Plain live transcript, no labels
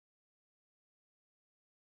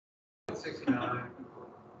69.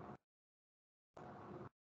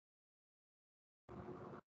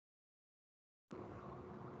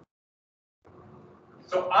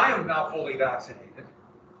 So I am now fully vaccinated,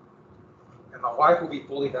 and my wife will be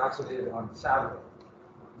fully vaccinated on Saturday.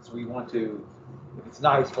 So we want to, if it's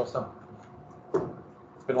nice, go somewhere.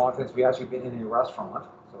 It's been long since we actually been in a restaurant,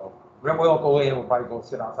 so we won't go in. We'll probably go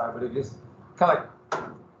sit outside, but it just kind of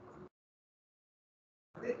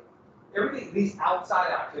like everything. These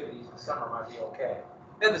outside activities in summer might be okay.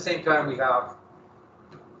 At the same time, we have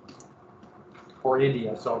for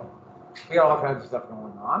India, so we got all kinds of stuff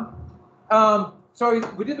going on. So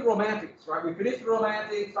we did the romantics, right? We finished the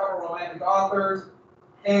romantics, our romantic authors,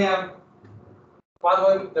 and by the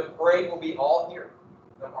way, the parade will be all here.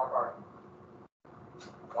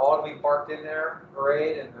 All will be parked in there,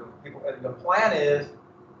 parade, and the people. And the plan is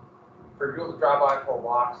for people to drive by for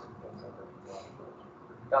walks and things like that.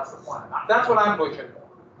 That's the plan. That's what I'm pushing for.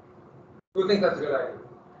 Who thinks that's a good idea?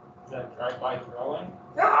 Is that drive-by throwing?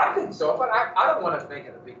 Yeah, I think so, but I don't want to make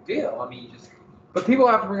it a big deal. I mean, but people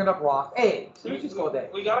have to bring it up rock. Hey, so you just go there.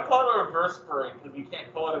 We gotta call it a reverse parade because you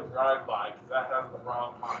can't call it a drive-by because that has the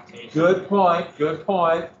wrong connotation. Good point. Good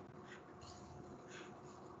point.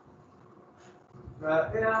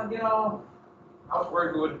 Yeah, you know, I was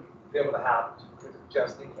worried we wouldn't be able to have it,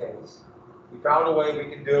 just in case. We found a way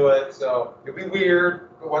we can do it, so it'll be weird,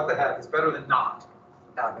 but what the heck? It's better than not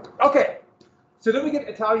having it. Okay, so then we get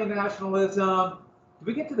Italian nationalism. Did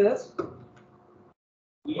we get to this?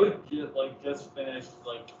 We just finished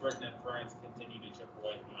Britain and France continue to chip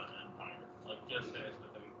away from an empire. Just finished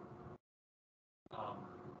with the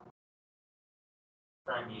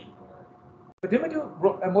Crimean War. But didn't we do?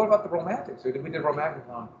 And what about the romantics? Or did we do romantics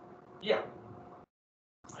on? Yeah.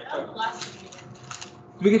 That was the last one.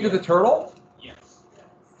 Did we get to the turtle? Yes.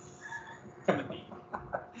 Timothy.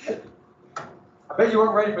 I bet you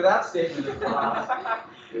weren't ready for that statement in class.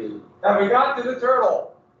 And we got to the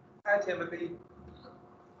turtle. Hi, Timothy.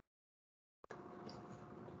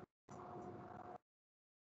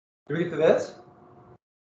 Did we get to this?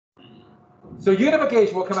 So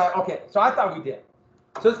unification will come out. Okay, so I thought we did.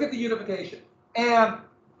 So let's get the unification. And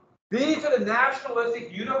these are the nationalistic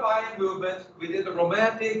unifying movements. We did the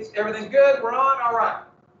romantics. Everything good? We're on? All right.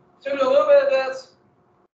 So do a little bit of this.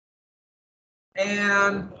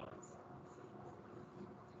 And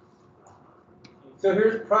so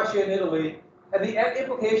here's Prussia and Italy. And the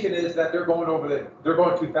implication is that they're going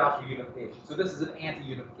too fast for unification. So this is an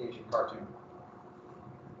anti-unification cartoon.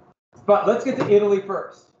 But let's get to Italy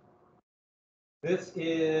first. This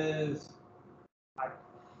is, I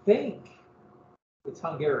think it's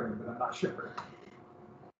Hungarian, but I'm not sure.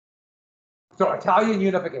 So Italian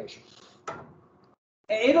unification.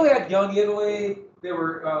 And Italy had young Italy. They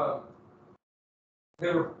were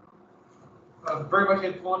very much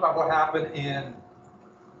influenced by what happened in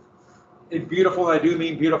beautiful, and I do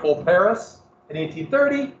mean beautiful, Paris in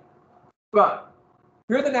 1830. But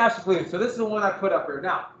here are the national leaders. So this is the one I put up here.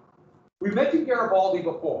 Now, we mentioned Garibaldi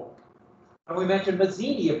before, and we mentioned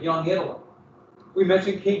Mazzini of Young Italy. We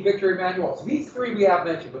mentioned King Victor Emmanuel. So these three we have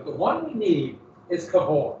mentioned, but the one we need is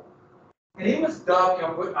Cavour. And he was dubbed,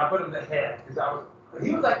 I put him the head, because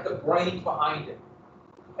he was like the brains behind it.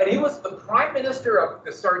 And he was the prime minister of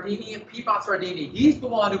the Piedmont Sardinia. He's the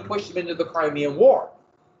one who pushed him into the Crimean War.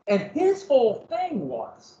 And his whole thing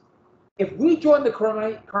was, if we join the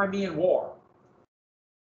Crimean War,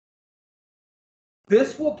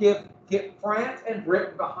 this will get France and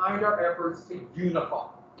Britain behind our efforts to unify.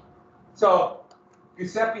 So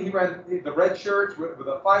Giuseppe, he ran the red shirts with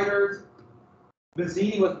the fighters.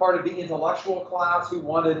 Mazzini was part of the intellectual class who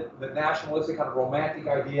wanted the nationalistic kind of romantic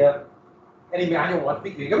idea. And Emmanuel wanted to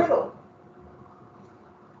be king of Italy.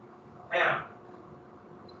 And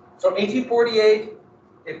so 1848,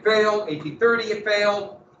 it failed. 1830, it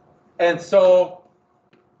failed. And so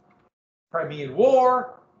Crimean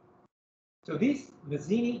War. So these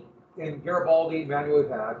Mazzini and Garibaldi, Emmanuel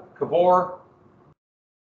had, Cavour.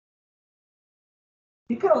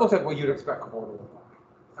 He kind of looks like what you'd expect Cavour to look like.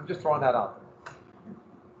 I'm just throwing that out there.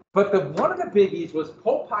 But one of the biggies was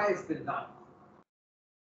Pope Pius IX.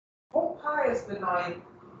 Pope Pius IX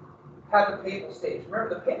had the Papal States.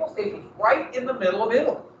 Remember, the Papal States was right in the middle of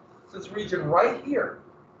Italy. So this region right here.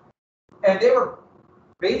 And they were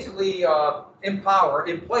basically in power,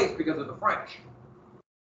 in place because of the French.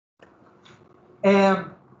 And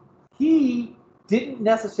he didn't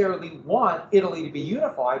necessarily want Italy to be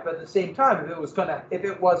unified, but at the same time, if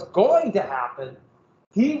it was going to happen,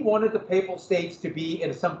 he wanted the Papal States to be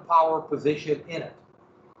in some power position in it.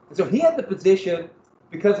 And so he had the position,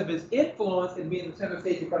 because of his influence in being the center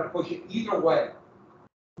state, to kind of push it either way.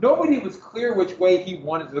 nobody was clear which way he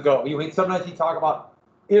wanted to go. Sometimes he talked about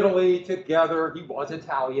Italy together. He was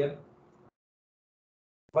Italian.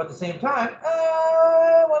 But at the same time,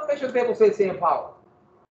 I want to make sure the papal states stay in power.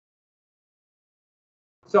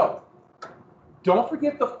 So, don't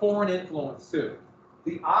forget the foreign influence too.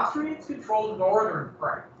 The Austrians control northern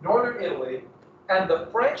France, northern Italy, and the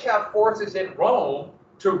French have forces in Rome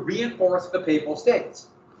to reinforce the papal states.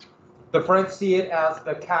 The French see it as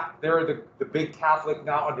they're the big Catholic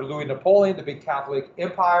now under Louis Napoleon, the big Catholic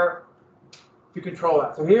empire to control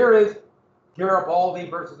that. So here is Garibaldi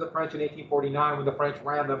versus the French in 1849 when the French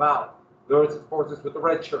ran them out. Those forces with the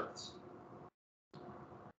red shirts.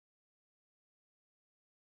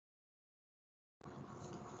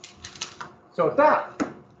 So with that,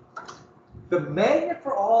 the magnet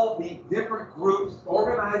for all the different groups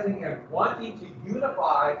organizing and wanting to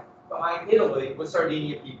unify behind Italy was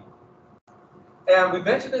Sardinia people. And we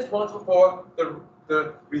mentioned this once before, the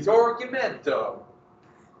risorgimento.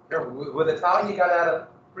 With Italian, you got to add a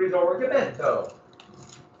risorgimento.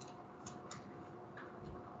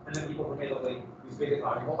 And then people from Italy who speak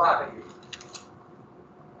Italian will laugh at you.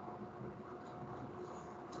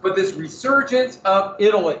 But this resurgence of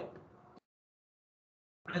Italy.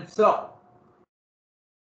 And so,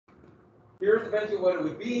 here's eventually what it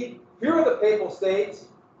would be. Here are the papal states,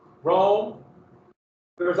 Rome.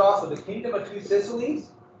 There's also the Kingdom of Two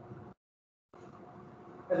Sicilies.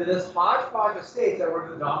 And then this hodgepodge of states that were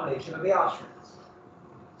under the domination of the Austrians.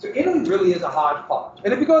 So Italy really is a hodgepodge.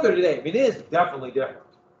 And if you go there today, I mean, it is definitely different.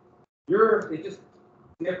 It's just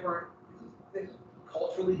different. It's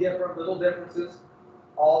culturally different, little differences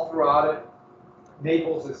all throughout it.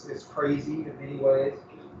 Naples is crazy in many ways.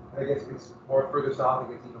 I guess it gets more further south,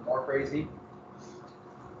 it gets even more crazy.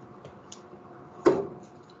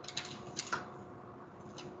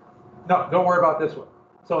 No, don't worry about this one.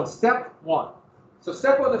 So in step one,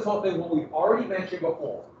 step one, this whole thing, what we've already mentioned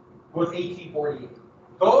before, was 1848.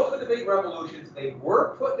 Those were the big revolutions. They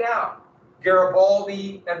were put down.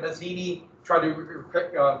 Garibaldi and Mazzini tried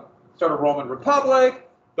to start a Roman Republic.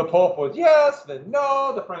 The Pope was yes, then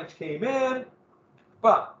no. The French came in.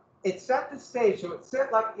 But it set the stage, so it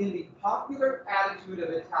set like in the popular attitude of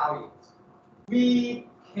Italians. We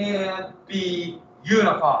can be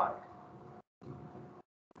unified.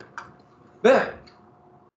 Then,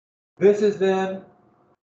 this is then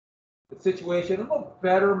the situation, a little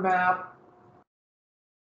better map.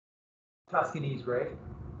 Tuscany's great.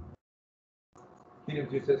 Kingdom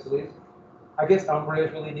of Two Sicilies. I guess Umbria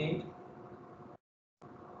is really neat.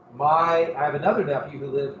 I have another nephew who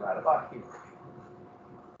lives right about here.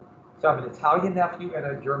 So I have an Italian nephew and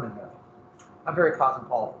a German nephew. I'm very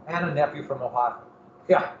cosmopolitan. And a nephew from Ohio.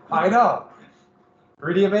 Yeah, I know.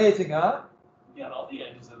 Pretty amazing, huh? You got all the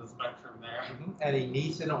edges of the spectrum there. And a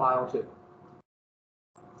niece in Ohio, too.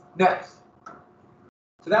 Next.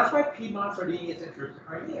 So that's why Piedmont Sardinia is interesting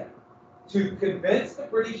idea. To convince the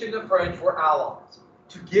British and the French were allies.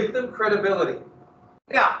 To give them credibility.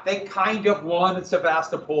 Yeah, they kind of won and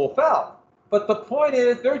Sebastopol fell. But the point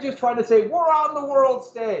is, they're just trying to say, we're on the world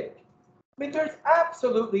stage. I mean, there's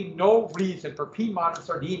absolutely no reason for Piedmont and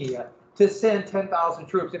Sardinia to send 10,000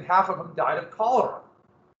 troops, and half of them died of cholera.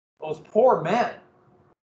 Those poor men.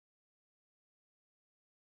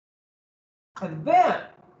 And then,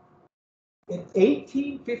 in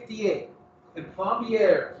 1858, in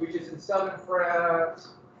Plombières, which is in southern France,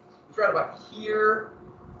 it's right about here.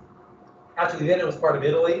 Actually, then it was part of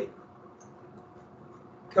Italy.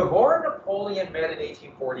 Cavour and Napoleon met in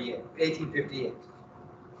 1858.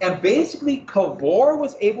 And basically, Cavour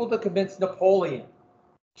was able to convince Napoleon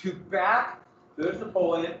to back, there's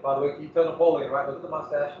Napoleon, by the way, you tell Napoleon, right? Look at the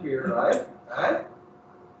mustache here, right? Right?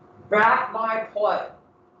 Back my play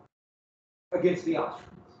against the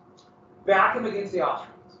Austrians. Back him against the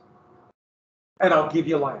Austrians. And I'll give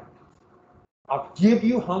you land. I'll give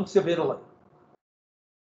you hunks of Italy,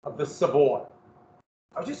 of the Savoy.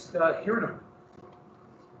 I was just hearing him.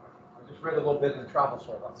 I just read a little bit in the travel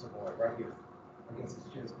story about Savoy right here. I guess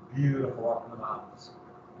it's just beautiful up in the mountains.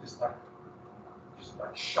 Just like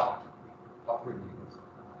shocking how pretty it is.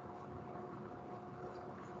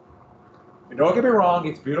 And don't get me wrong,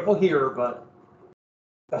 it's beautiful here, but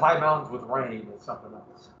the high mountains with rain is something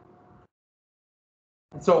else.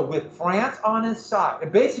 And so with France on his side,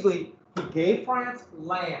 and basically he gave France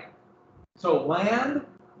land. So land,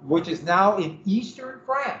 which is now in eastern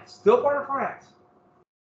France, still part of France.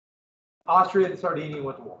 Austria and Sardinia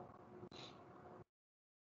went to war.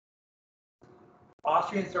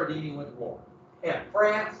 Austria and Sardinia went to war. And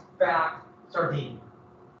France backed Sardinia.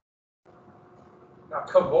 Now,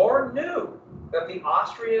 Cavour knew that the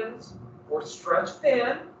Austrians were stretched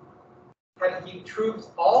thin, had to keep troops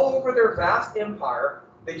all over their vast empire.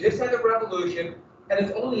 They just had a revolution, and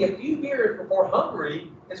it's only a few years before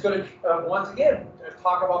Hungary is going to once again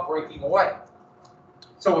talk about breaking away.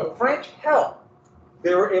 So with French help,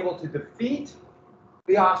 they were able to defeat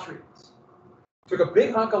the Austrians. Took a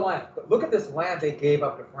big hunk of land, but look at this land they gave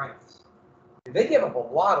up to France. They gave up a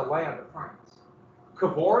lot of land to France.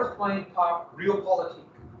 Cavour is playing realpolitik,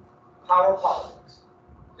 power politics.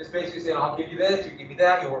 Just basically saying, I'll give you this, you give me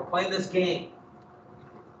that, we're playing this game.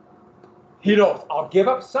 He knows, I'll give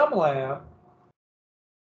up some land.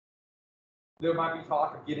 There might be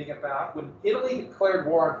talk of getting it back. When Italy declared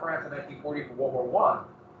war on France in 1940 for World War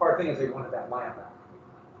I, part of the thing is they wanted that land back.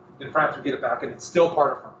 Then France would get it back, and it's still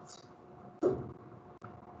part of France.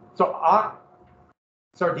 So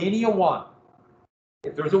Sardinia won.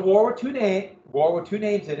 If there's a war with two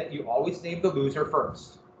names in it, you always name the loser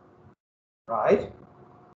first, right?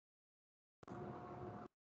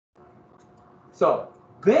 So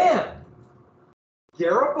then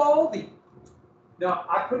Garibaldi. Now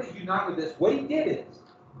I couldn't unite with this. What he did is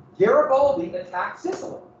Garibaldi attacked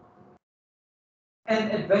Sicily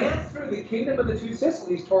and advanced through the kingdom of the two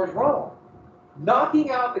Sicilies towards Rome, knocking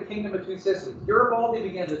out the kingdom of two Sicilies. Garibaldi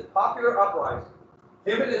began this popular uprising.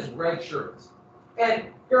 Him in his red shirts. And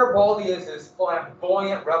Garibaldi is this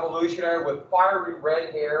flamboyant revolutionary with fiery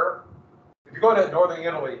red hair. If you go to northern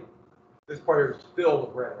Italy, this part is filled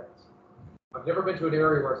with redheads. I've never been to an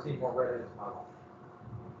area where I've seen more redheads in my life.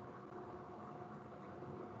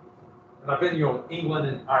 And I've been, England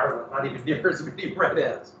and Ireland, not even near as many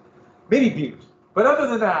redheads. Maybe Butte. But other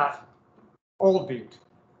than that, old Butte.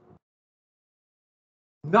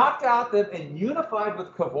 Knocked out them and unified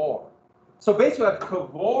with Cavour. So basically, I have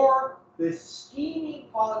Cavour, this scheming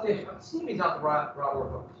politician. Scheming is not the right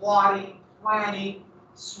word, but plotting, planning,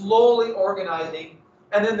 slowly organizing,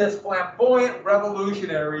 and then this flamboyant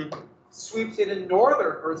revolutionary sweeps it in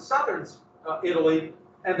northern or southern Italy,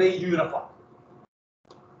 and they unify.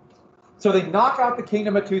 So they knock out the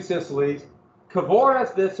kingdom of two Sicilies. Cavour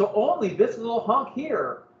has this, so only this little hunk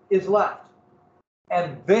here is left.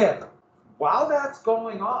 And then, while that's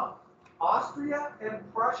going on, Austria and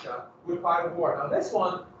Prussia would fight a war. Now this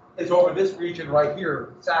one is over this region right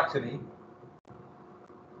here, Saxony.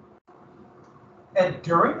 And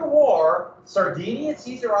during the war, Sardinia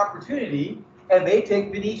sees their opportunity, and they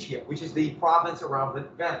take Venetia, which is the province around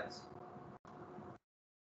Venice.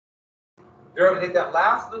 They're going to take that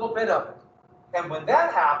last little bit of it. And when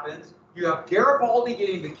that happens, you have Garibaldi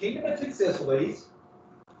getting the kingdom of two Sicilies,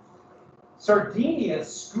 Sardinia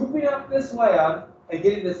scooping up this land and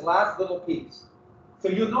getting this last little piece. So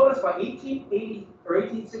you'll notice by 1880 or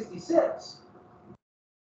 1866,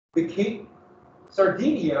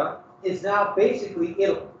 Sardinia is now basically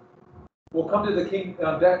Italy. We'll come to the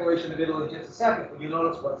Declaration of Italy in just a second, but you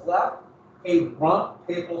notice what's left? A rump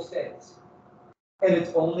papal states. And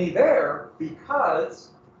it's only there because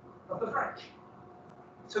of the French.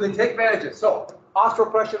 So they take advantage of it. So,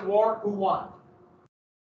 Austro-Prussian War, who won?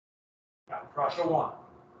 Yeah, Prussia won.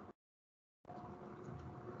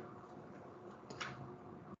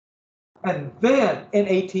 And then in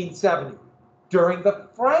 1870, during the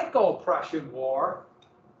Franco-Prussian War,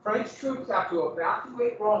 French troops have to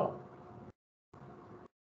evacuate Rome.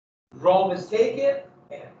 Rome is taken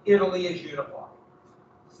and Italy is unified.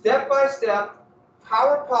 Step by step,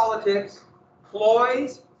 power politics,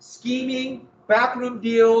 ploys, scheming, backroom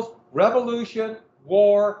deals, revolution,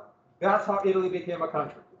 war. That's how Italy became a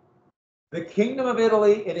country. The Kingdom of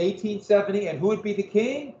Italy in 1870, and who would be the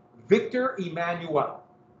king? Victor Emmanuel.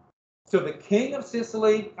 So the king of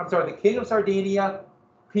the king of Sardinia,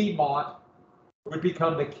 Piedmont, would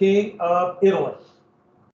become the king of Italy.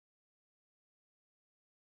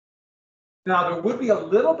 Now there would be a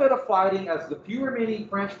little bit of fighting as the few remaining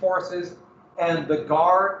French forces and the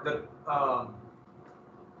guard,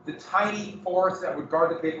 the tiny force that would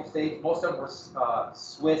guard the Papal States, most of them were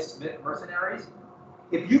Swiss mercenaries.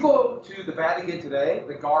 If you go to the Vatican today,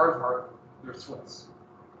 the guards they're Swiss.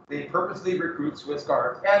 They purposely recruit Swiss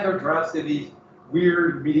guards, and they're dressed in these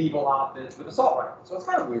weird medieval outfits with assault rifles. So it's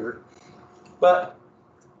kind of weird. But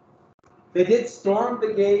they did storm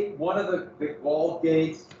the gate, one of the walled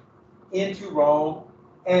gates into Rome,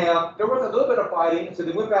 and there was a little bit of fighting, so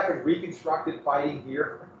they went back and reconstructed fighting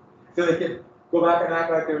here, so they could go back and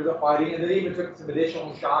act like there was a fighting, and they even took some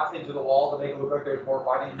additional shots into the wall to make it look like there was more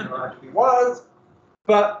fighting than there actually was.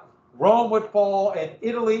 But Rome would fall, and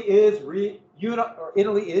Italy is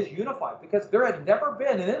unified because there had never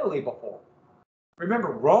been an Italy before.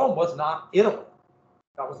 Remember, Rome was not Italy.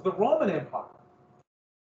 That was the Roman Empire.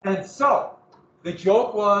 And so the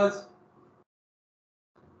joke was,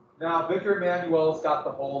 Now Victor Emmanuel's got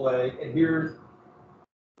the whole leg, and here's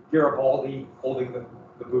Garibaldi holding the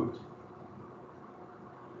boot.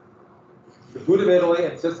 The boot of Italy,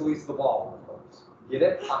 and Sicily's the ball, of course. Get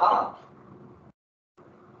it? Aha.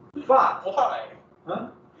 But Why? huh?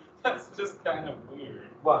 That's just kind of weird.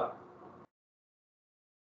 What?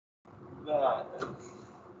 That.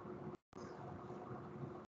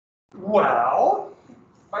 Well,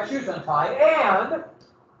 my shoe's untied, and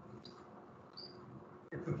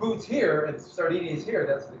if the boot's here and Sardinia's here,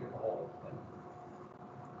 that's the whole thing.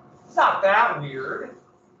 It's not that weird.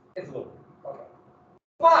 It's a little weird. Okay.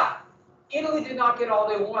 But Italy did not get all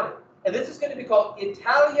they wanted. And this is going to be called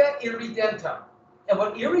Italia Irredenta. And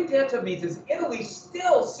what irredenta means is Italy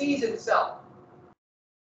still sees itself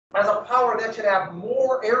as a power that should have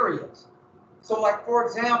more areas. So like, for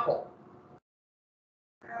example,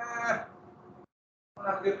 I don't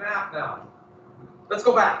have a good map now. Let's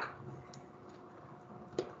go back.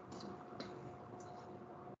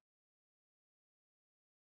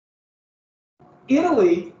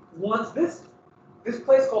 Italy wants this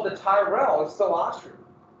place called the Tyrol is still Austrian.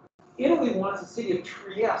 Italy wants the city of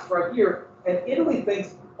Trieste right here, and Italy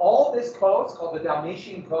thinks all this coast, called the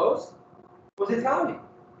Dalmatian coast, was Italian.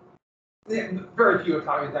 Very few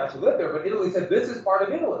Italians actually lived there, but Italy said this is part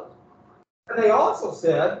of Italy. And they also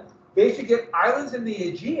said they should get islands in the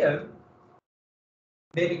Aegean,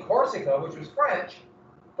 maybe Corsica, which was French,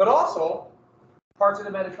 but also parts of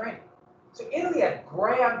the Mediterranean. So Italy had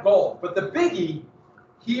grand goals, but the biggie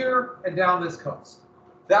here and down this coast.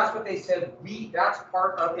 That's what they said. That's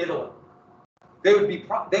part of Italy. They would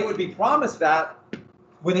be promised that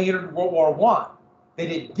when they entered World War I. They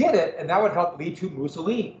didn't get it, and that would help lead to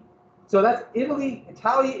Mussolini. So that's Italy,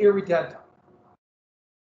 Italia Irredenta.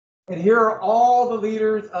 And here are all the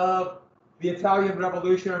leaders of the Italian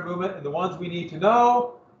revolutionary movement and the ones we need to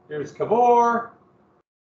know. Here's Cavour.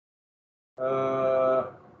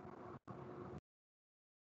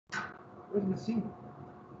 Where's Mazzini?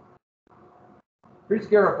 Here's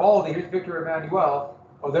Garibaldi. Here's Victor Emmanuel.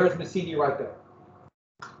 Oh, there's Mazzini right there.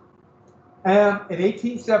 And in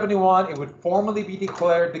 1871, it would formally be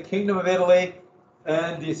declared the Kingdom of Italy.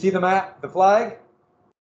 And do you see the map, the flag?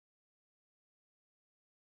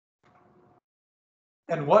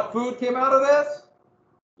 And what food came out of this?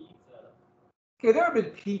 Pizza. Okay, there have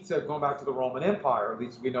been pizza going back to the Roman Empire, at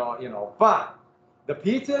least we know, but the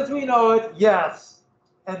pizza as we know it, yes.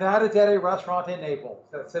 And that is at a restaurant in Naples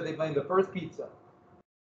that said they made the first pizza.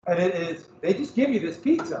 And it is, they just give you this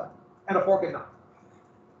pizza and a fork and knife.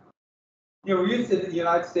 You know, we used to in the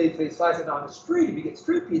United States, they slice it down the street. If you get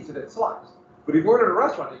street pizza, that's sliced. But if you order at a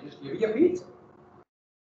restaurant, they just give you a pizza.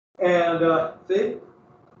 And see,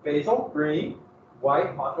 basil, green,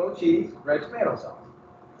 white, mozzarella cheese, red tomato sauce.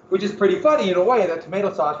 Which is pretty funny in a way. That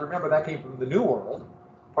tomato sauce, remember, that came from the New World,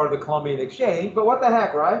 part of the Columbian Exchange. But what the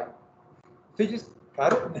heck, right? So you just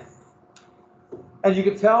cut it. And you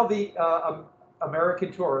could tell the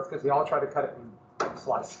American tourists, because they all try to cut it in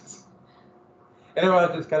slices. And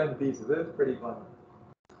everyone just cut it in pieces. It's pretty funny.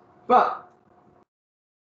 But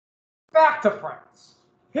back to France.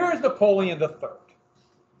 Here's Napoleon III.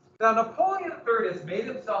 Now, Napoleon III has made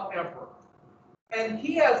himself emperor. And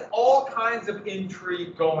he has all kinds of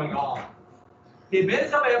intrigue going on. He made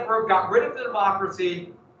himself emperor, got rid of the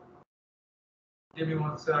democracy. Give me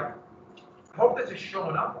 1 sec. I hope this is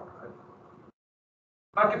showing up all right.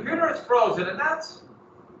 My computer is frozen, and that's...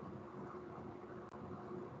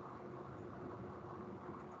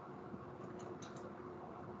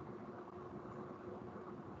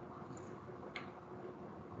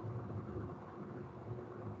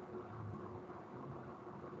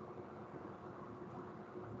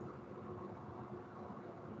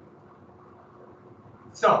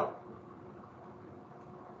 So,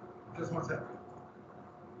 just 1 second.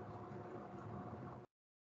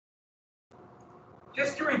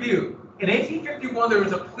 Just to review, in 1851 there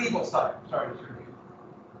was a plebiscite. Sorry, just review.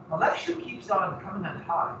 Now that shoe keeps on coming on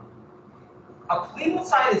high. A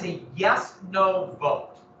plebiscite is a yes/no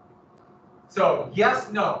vote. So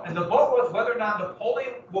yes, no, and the vote was whether or not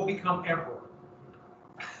Napoleon will become emperor.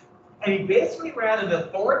 And he basically ran an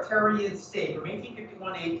authoritarian state from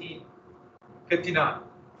 1851 to 1859.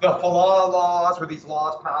 The Falala laws were these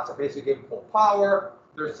laws passed that basically gave him full power.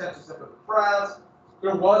 There's censorship of the press.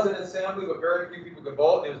 There was an assembly, but very few people could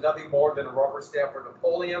vote. There was nothing more than a rubber stamp for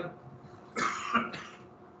Napoleon.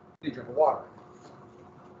 Need drink of water.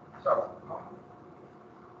 Sorry about the cough.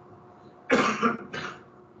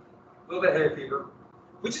 A little bit hay fever,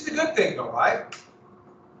 which is a good thing, though, right?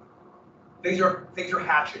 Things are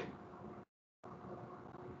hatching.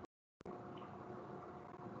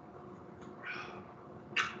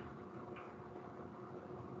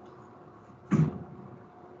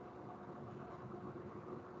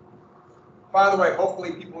 By the way,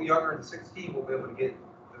 hopefully people younger than 16 will be able to get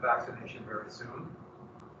the vaccination very soon.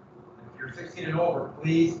 And if you're 16 and over,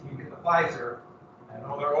 please, you get the Pfizer. I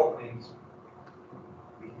know there are openings.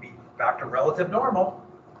 We can be back to relative normal.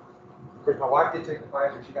 Of course, my wife did take the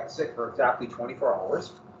Pfizer. She got sick for exactly 24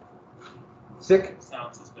 hours. Sick.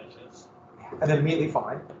 Sounds suspicious. And then immediately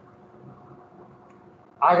fine.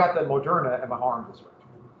 I got the Moderna and my arm was hurt.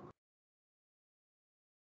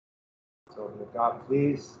 So, God,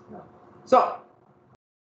 please, no. So,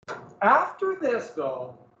 after this,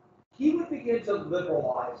 though, he would begin to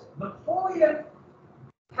liberalize it. Napoleon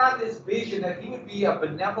had this vision that he would be a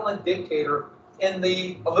benevolent dictator in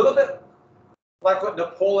a little bit like what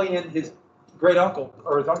Napoleon, his great uncle,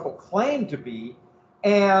 or his uncle claimed to be,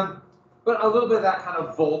 but a little bit of that kind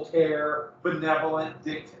of Voltaire, benevolent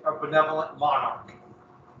monarch.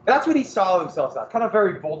 That's what he saw himself as, kind of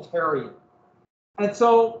very Voltairean. And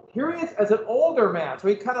so here he is as an older man. So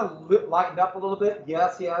he kind of lightened up a little bit.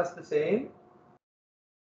 Yes, he has the same.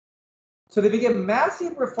 So they began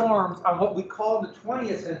massive reforms on what we call in the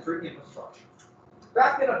 20th century infrastructure.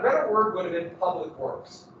 Back then, a better word would have been public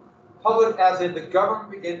works. Public as in the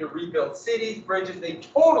government began to rebuild cities, bridges. They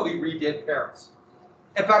totally redid Paris.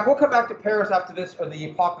 In fact, we'll come back to Paris after this in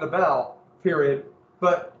the Epoque de Belle period.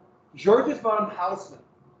 But Georges von Haussmann,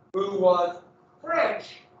 who was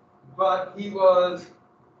French, but he was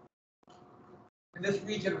in this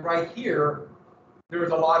region right here. There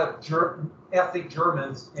was a lot of ethnic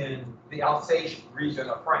Germans in the Alsatian region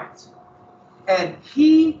of France. And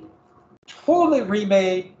he totally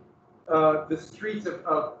remade the streets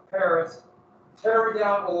of Paris, tearing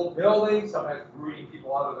down old buildings, sometimes rooting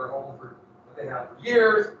people out of their homes that they had for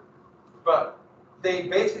years. But they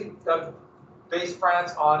basically based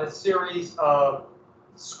France on a series of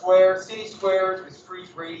city squares with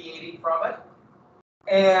streets radiating from it.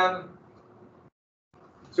 And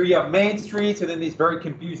so you have main streets and then these very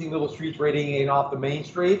confusing little streets radiating off the main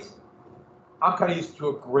streets. I'm kind of used to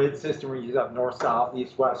a grid system where you just have north, south,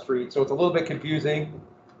 east, west streets. So it's a little bit confusing.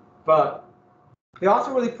 But they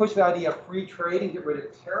also really push the idea of free trade and get rid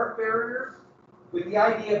of tariff barriers. With the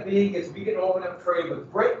idea being is we can open up trade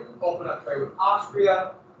with Britain, open up trade with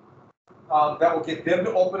Austria. That will get them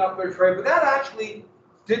to open up their trade. But that actually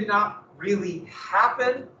did not really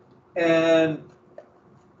happen.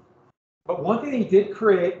 But one thing he did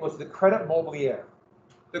create was the Credit Mobilier.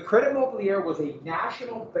 The Credit Mobilier was a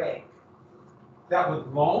national bank that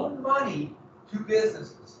would loan money to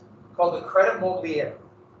businesses called the Credit Mobilier.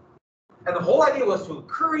 And the whole idea was to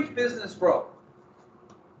encourage business growth.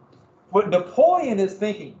 What Napoleon is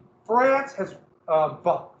thinking, France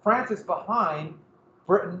is behind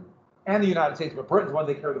Britain and the United States, but Britain's one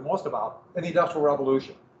they care the most about in the Industrial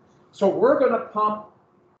Revolution. So we're going to pump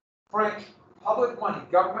French public money,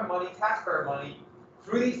 government money, taxpayer money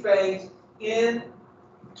through these banks into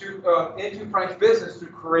French business to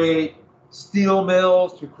create steel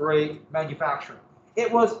mills, to create manufacturing.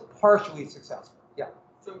 It was partially successful. Yeah.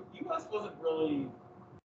 So U.S. wasn't really,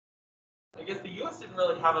 I guess the U.S. didn't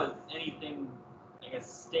really have anything, I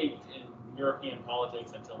guess, staked in European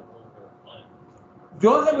politics until World War I. The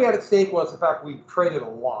only thing we had at stake was the fact we traded a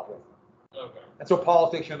lot with them. Okay. And so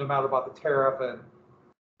politics shouldn't matter about the tariff.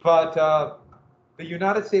 But the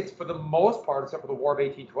United States, for the most part, except for the War of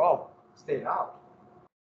 1812, stayed out.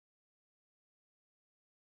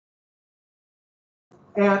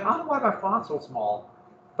 And I don't know why my font's so small,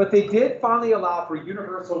 but they did finally allow for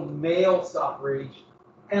universal male suffrage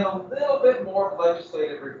and a little bit more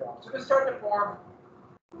legislative reform. So they're starting to form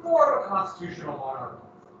more of a constitutional monarchy.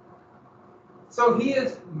 So he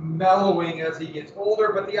is mellowing as he gets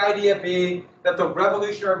older, but the idea being that the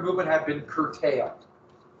revolutionary movement had been curtailed.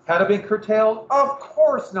 Had it been curtailed? Of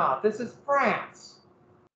course not. This is France.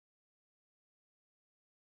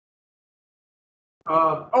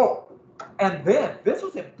 And then, this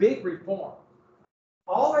was a big reform.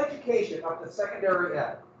 All education up to secondary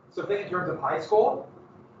ed, so think in terms of high school,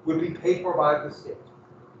 would be paid for by the state.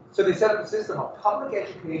 So they set up a system of public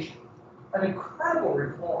education, an incredible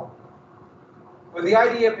reform. With the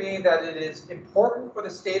idea being that it is important for the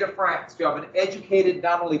state of France to have an educated,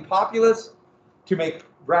 not only populace, to make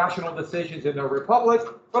rational decisions in their republic,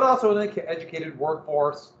 but also an educated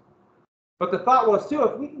workforce. But the thought was too,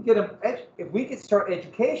 if we can get them, if we can start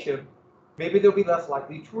education, maybe they'll be less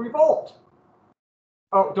likely to revolt.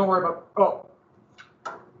 Oh, don't worry about.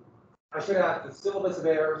 I should have the syllabus of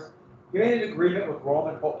errors. We made an agreement with Rome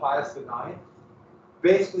and Pope Pius IX,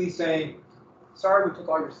 basically saying, "Sorry, we took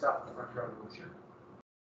all your stuff in the French Revolution.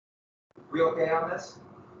 We okay on this?"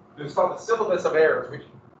 It's called the syllabus of errors, which,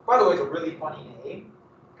 by the way, is a really funny name.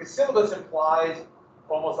 Because syllabus implies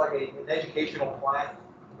almost like an educational plan.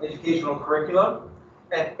 educational curriculum,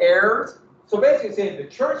 and heirs. So basically saying the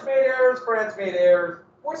church made heirs, France made heirs.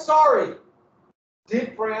 We're sorry.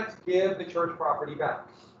 Did France give the church property back?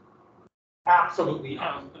 Absolutely I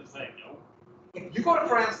not. was gonna say no. If you go to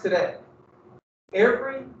France today,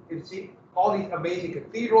 you see all these amazing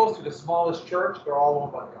cathedrals to the smallest church, they're all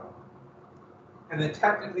owned by the government. And then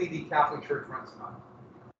technically the Catholic Church runs them out.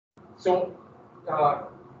 So a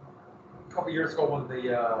couple years ago when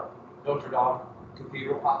the Notre Dame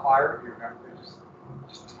Cathedral caught fire, you remember, it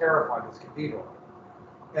just terrified this cathedral.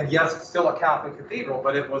 And yes, it's still a Catholic cathedral,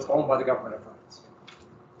 but it was owned by the government of France.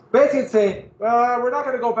 Basically it's saying, we're not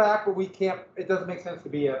going to go back, but we can't, it doesn't make sense to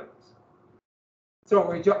be evidence. So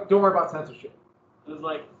don't worry about censorship. It was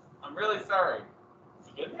like, I'm really sorry. Is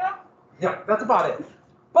it good now? Yeah, that's about it.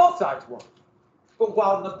 Both sides were. But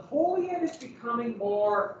while Napoleon is becoming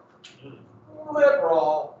more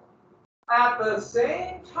liberal, at the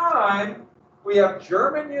same time, we have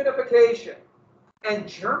German unification. And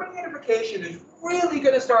German unification is really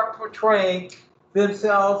going to start portraying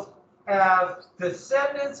themselves as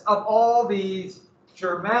descendants of all these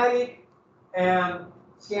Germanic and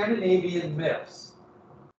Scandinavian myths.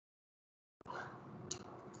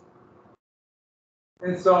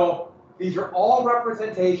 And so these are all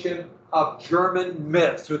representation of German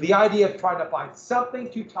myths. So the idea of trying to find something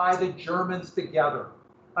to tie the Germans together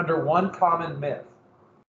under one common myth.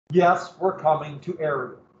 Yes, we're coming to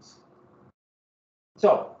Aryans.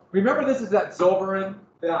 So remember, this is that Zollverein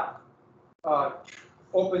that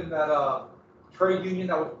opened that trade union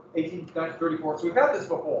that was 1834. So we've had this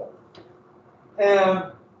before.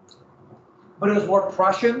 But it was more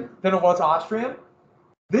Prussian than it was Austrian.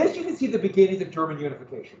 This, you can see the beginnings of German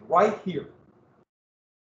unification right here.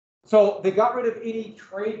 So they got rid of any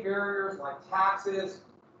trade barriers like taxes,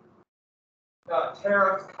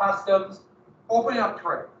 tariffs, customs, opening up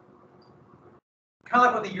trade. Kind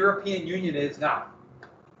of like what the European Union is now.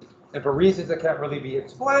 And for reasons that can't really be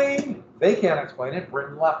explained, they can't explain it,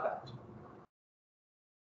 Britain left that.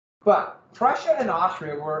 But Prussia and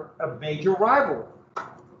Austria were a major rivalry.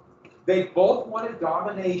 They both wanted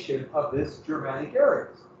domination of this Germanic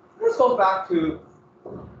areas. This goes back to,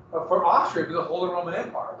 for Austria, to the Holy Roman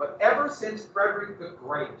Empire. But ever since Frederick the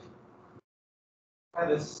Great and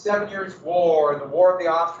the 7 Years' War and the War of the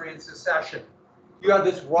Austrian Succession, you had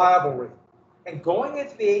this rivalry. And going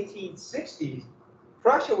into the 1860s,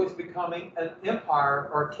 Prussia was becoming an empire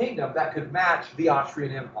or a kingdom that could match the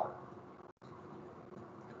Austrian Empire.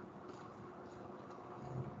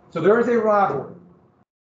 So there is a rivalry.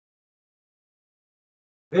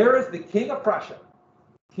 There is the King of Prussia,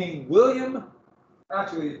 King William,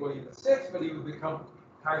 actually he's William VI, but he would become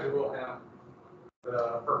Kaiser Wilhelm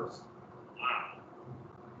the First.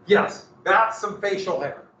 Yes, that's some facial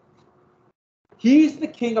hair. He's the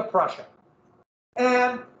King of Prussia.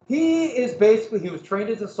 And he is basically, he was trained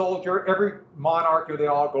as a soldier. Every monarch, they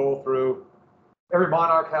all go through, every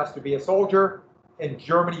monarch has to be a soldier. In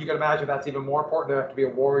Germany, you can imagine that's even more important. They have to be a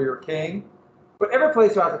warrior king. But every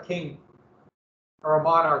place that has a king or a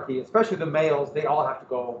monarchy, especially the males, they all have to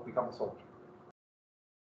go become a soldier.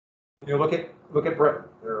 You know, look at Britain.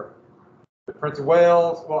 The Prince of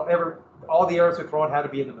Wales, well, all the heirs who thrown had to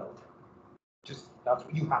be in the military. Just that's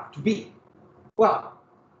what you have to be. Well,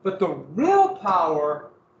 but the real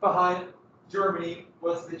power behind Germany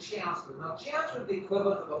was the chancellor. Now, chancellor is the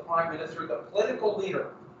equivalent of the prime minister, the political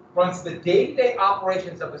leader, runs the day-to-day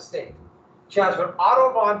operations of the state. Chancellor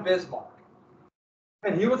Otto von Bismarck.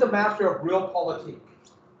 And he was a master of realpolitik,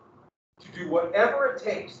 to do whatever it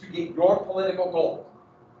takes to get your political goals.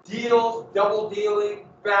 Deals, double dealing,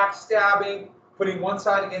 backstabbing, putting one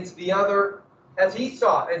side against the other, as he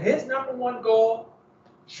saw it. And his number one goal,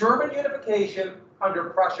 German unification under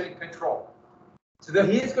Prussian control. So that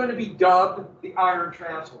he is going to be dubbed the Iron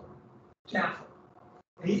Chancellor. And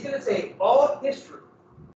he's going to say all history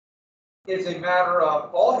is a matter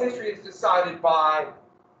of, all history is decided by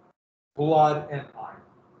blood and iron.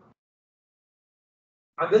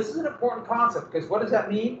 And this is an important concept, because what does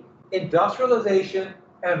that mean? Industrialization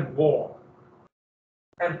and war.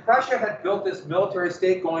 And Prussia had built this military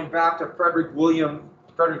state going back to Frederick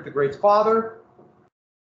the Great's father.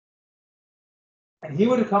 And he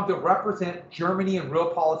would have come to represent Germany in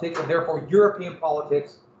real politics, and therefore European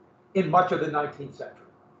politics, in much of the 19th century.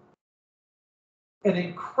 An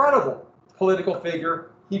incredible political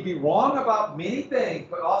figure. He'd be wrong about many things,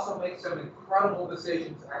 but also make some incredible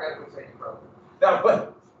decisions. I gotta go say incredible. That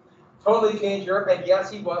would totally change Europe. And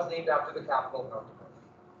yes, he was named after the capital of North Dakota.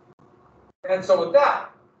 And so with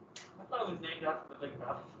that, I thought it was named after the big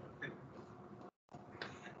battleship.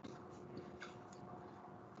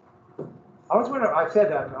 I was wondering, I said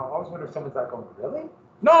that, and I was wondering if someone's like going, really?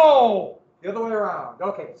 No, the other way around.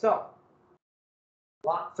 Okay, so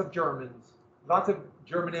lots of Germans, lots of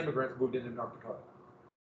German immigrants moved into North Dakota.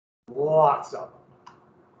 Lots of them.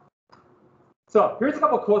 So here's a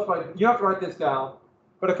couple of quotes by, you have to write this down,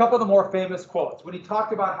 but a couple of the more famous quotes. When he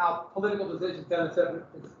talked about how political decisions done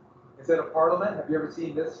instead of parliament, have you ever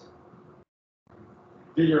seen this?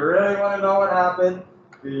 Do you really want to know what happened?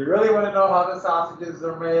 Do you really want to know how the sausages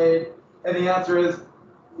are made? And the answer is,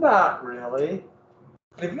 not really.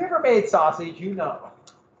 And if you ever made sausage, you know.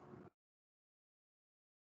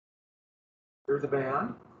 Here's a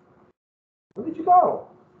band. Where did you go?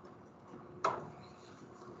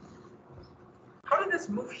 How did this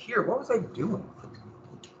move here? What was I doing?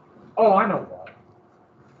 Oh, I know why.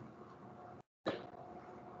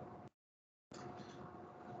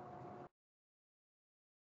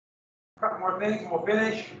 A couple more things and we'll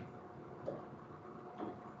finish.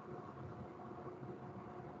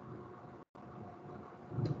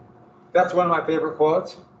 That's one of my favorite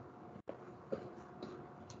quotes.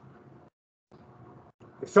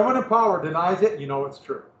 If someone in power denies it, you know it's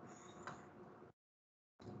true.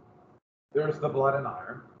 There's the blood and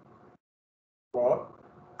iron quote.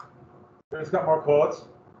 There's got more quotes.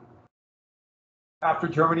 After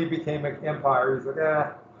Germany became an empire, he's like,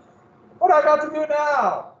 what do I got to do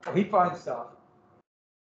now? Well, he finds stuff.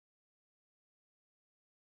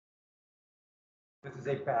 This is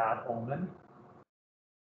a bad omen.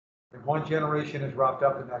 If one generation is wrapped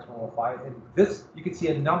up, the next one will fight. And this, you can see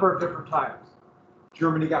a number of different times.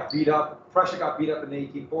 Germany got beat up, Prussia got beat up in the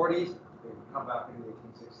 1840s, they would come back in the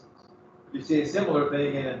 1860s. You see a similar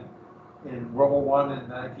thing in World War I in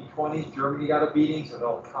the 1920s. Germany got a beating, so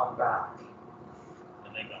they'll come back.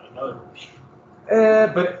 And they got another beating.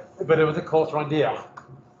 But it was a close run deal.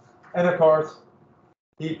 And of course,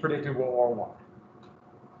 he predicted World War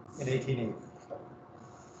I in 1880.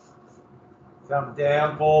 Some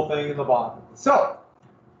damn full thing in the bottom. So,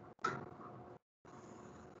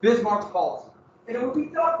 Bismarck's policy. And it would be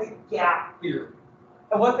called the gap theory.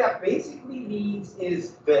 And what that basically means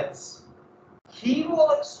is this. He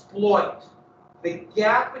will exploit the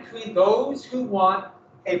gap between those who want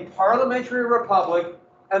a parliamentary republic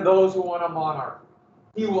and those who want a monarchy.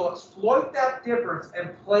 He will exploit that difference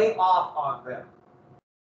and play off on them.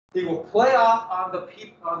 He will play off on the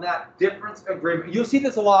people on that difference agreement. You'll see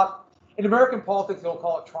this a lot in American politics. They'll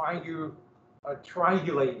call it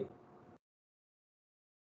triangulating.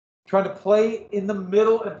 Trying to play in the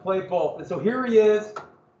middle and play both. And so here he is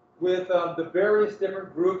with the various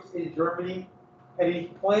different groups in Germany, and he's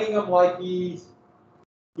playing them like he's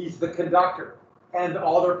the conductor, and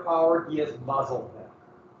all their power, he has muzzled them.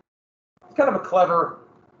 It's kind of a clever,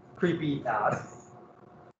 creepy ad.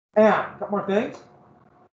 And a couple more things.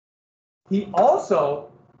 He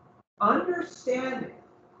also, understanding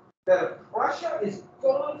that if Prussia is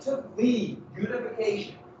going to lead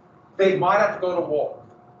unification, they might have to go to war.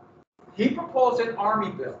 He proposed an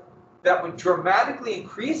army bill that would dramatically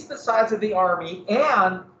increase the size of the army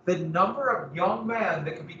and the number of young men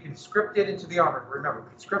that could be conscripted into the army. Remember,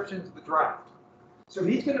 conscription to the draft. So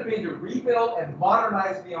he's going to begin to rebuild and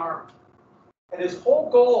modernize the army. And his whole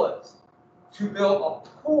goal is to build a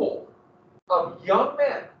pool of young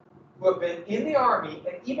men who have been in the army,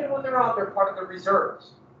 and even when they're out, they're part of the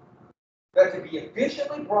reserves, that can be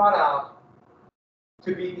efficiently brought out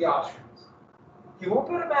to beat the Austrians. He won't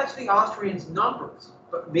be able to match the Austrians' numbers,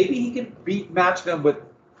 but maybe he can match them with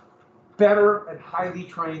better and highly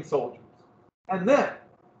trained soldiers. And then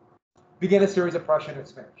begin a series of Prussian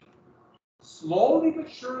expansion. Slowly but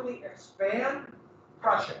surely expand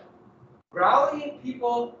Prussia, rallying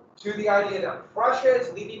people to the idea that Prussia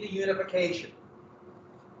is leading to unification.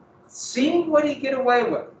 Seeing what he can get away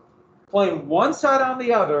with, playing one side on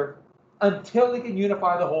the other until he can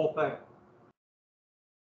unify the whole thing.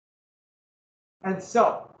 And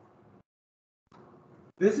so,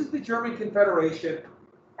 this is the German Confederation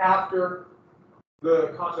after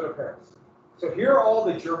the Concert of Paris. So here are all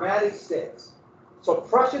the Germanic states. So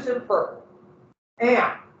Prussia's in purple.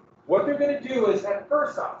 And what they're going to do is, at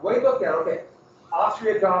first off, way look at, okay,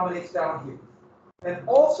 Austria dominates down here. And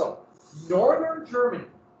also, northern Germany,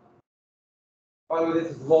 by the way,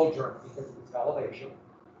 this is low Germany because of its elevation.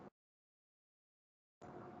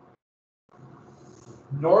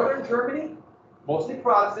 Northern Germany, mostly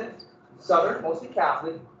Protestant, southern, mostly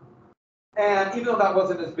Catholic, and even though that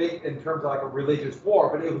wasn't as big in terms of like a religious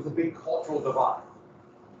war, but it was a big cultural divide.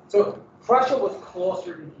 So Prussia was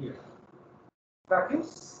closer to here. In fact,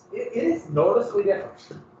 it is noticeably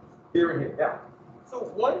different here and here. Yeah. So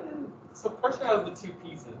Prussia has the two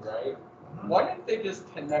pieces, right? Mm-hmm. Why didn't they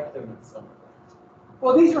just connect them in some way?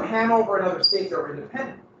 Well, these are Hanover and other states that were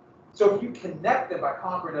independent. So if you connect them by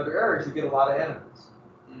conquering other areas, you get a lot of enemies.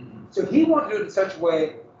 So he wanted to do it in such a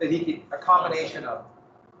way that he could, a combination of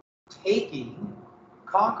taking,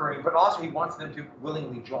 conquering, but also he wants them to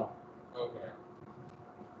willingly join. Okay.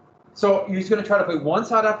 So he's going to try to play one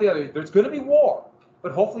side after the other. There's going to be war,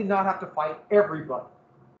 but hopefully not have to fight everybody.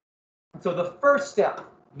 And so the first step,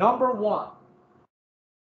 number one,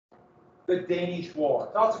 the Danish War.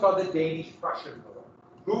 It's also called the Danish-Prussian War.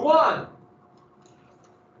 Who won?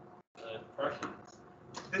 The Prussians.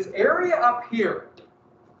 This area up here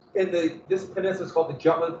in this peninsula is called the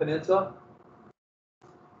Jutland Peninsula.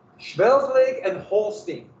 Schleswig and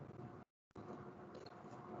Holstein.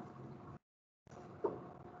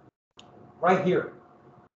 Right here.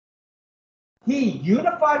 He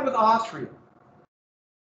unified with Austria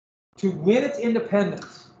to win its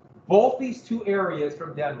independence, both these two areas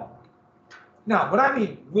from Denmark. Now, when I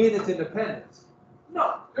mean win its independence,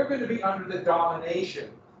 no, they're going to be under the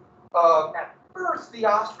domination of, at first, the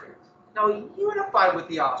Austrians. Now, he unified with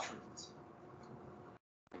the Austrians.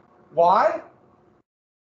 Why?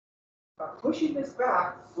 By pushing this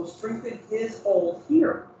back will strengthen his hold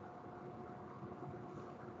here.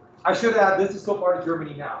 I should add, this is still part of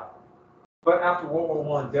Germany now. But after World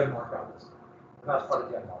War I, Denmark got this. And that's part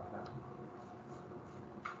of Denmark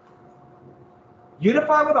now.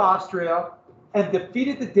 Unified with Austria and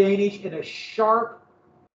defeated the Danish in a sharp,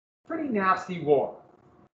 pretty nasty war.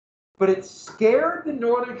 But it scared the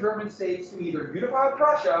northern German states to either unify with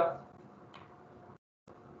Prussia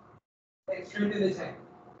and strengthen his hand.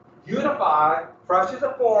 Unify, Prussia's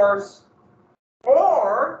a force,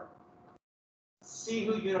 or see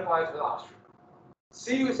who unifies with Austria.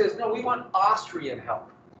 See who says, no, we want Austrian help.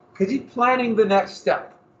 Because he's planning the next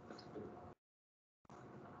step.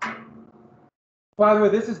 By the way,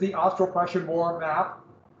 this is the Austro-Prussian War map.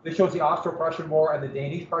 This shows the Austro-Prussian War and the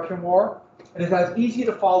Danish-Prussian War. And it has easy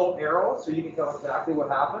to follow arrows, so you can tell exactly what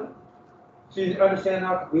happened. So you understand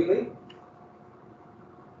now completely.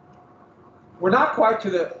 We're not quite to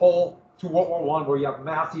World War I, where you have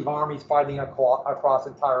massive armies fighting across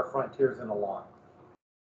entire frontiers in a line.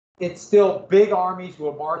 It's still big armies who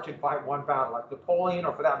will march and fight one battle, like Napoleon,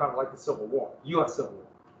 or for that matter, like the Civil War, U.S. Civil War.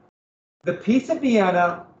 The Peace of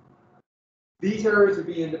Vienna, these areas would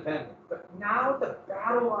be independent. But now the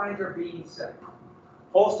battle lines are being set.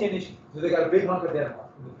 Holstein, so they got a big hunk of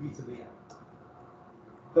Denmark in the Peace of Vienna.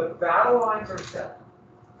 The battle lines are set.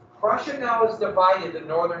 Prussia now is divided into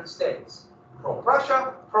northern states.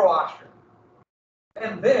 Pro-Prussia, pro-Austria.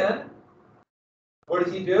 And then, what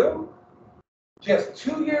does he do? Just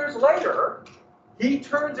 2 years later, he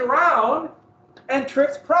turns around and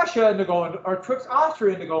tricks Prussia into going, or tricks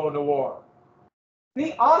Austria into going to war.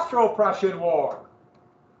 The Austro-Prussian War.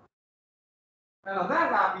 And on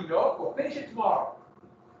that happy note, we'll finish it tomorrow.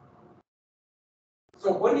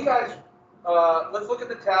 So what do you guys, let's look at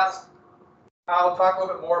the test. I'll talk a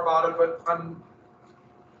little bit more about it, but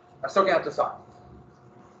I still can't decide.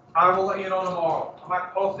 I will let you know tomorrow. I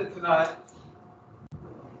might post it tonight.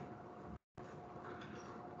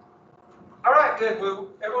 All right, good.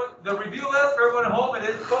 Everyone, the review list for everyone at home, it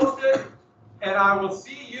is posted. And I will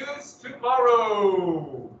see you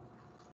tomorrow.